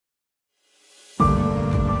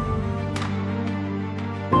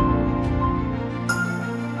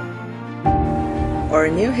Our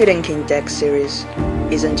new Hidden King deck series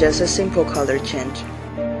isn't just a simple color change.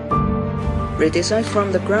 Redesigned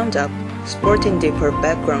from the ground up, sporting deeper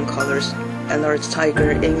background colors, a large tiger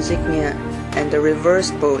insignia, and a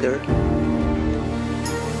reversed border.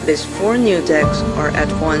 These 4 new decks are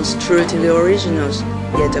at once true to the originals,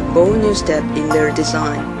 yet a bold new step in their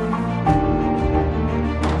design.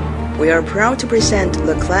 We are proud to present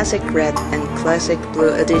the Classic Red and Classic Blue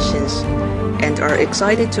editions, and are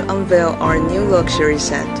excited to unveil our new luxury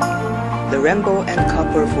set, the Rainbow and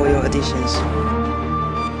Copper Foil editions.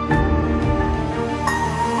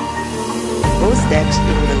 Both decks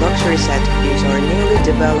in the luxury set use our newly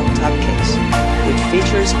developed top case, which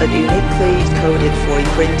features a uniquely coated foil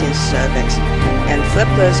printing surface and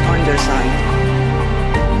flipless underside.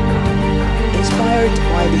 Inspired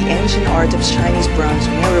by the ancient art of Chinese bronze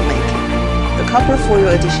mirror making, the Copper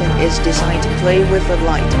Foil edition is designed to play with the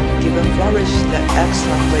light, giving flourish that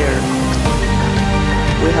extra flair.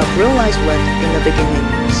 We have realized what, in the beginning,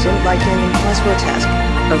 seemed like an impossible task,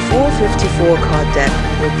 a full 54-card deck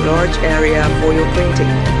with large area foil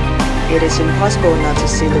printing. It is impossible not to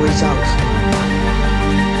see the results.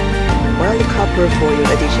 While the Copper Foil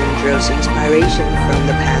edition draws inspiration from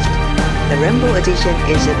the past, the Rainbow edition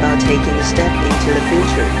is about taking a step into the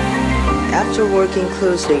future. After working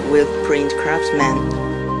closely with print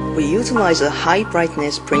craftsmen, we utilize a high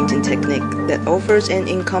brightness printing technique that offers an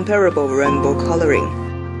incomparable rainbow coloring.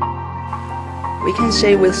 We can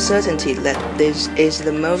say with certainty that this is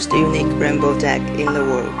the most unique rainbow deck in the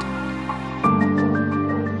world.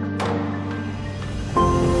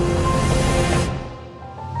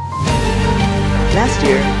 Last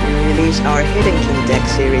year, we released our Hidden King deck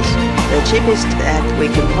series, the cheapest deck we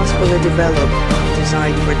could possibly develop,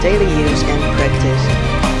 designed for daily use and practice.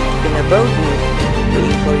 In a bold move, we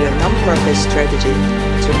employed a non-profit strategy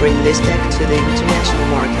to bring this deck to the international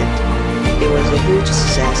market. It was a huge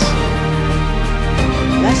success.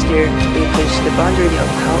 Last year, we pushed the boundary of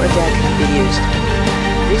how a deck can be used.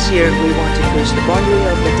 This year, we want to push the boundary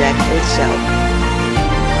of the deck itself.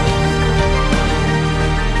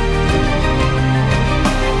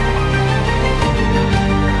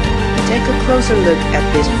 Take a closer look at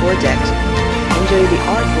these 4 decks. Enjoy the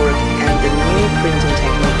artwork and the new printing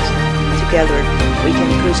techniques. Together, we can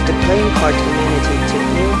push the playing card community to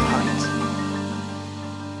new heights.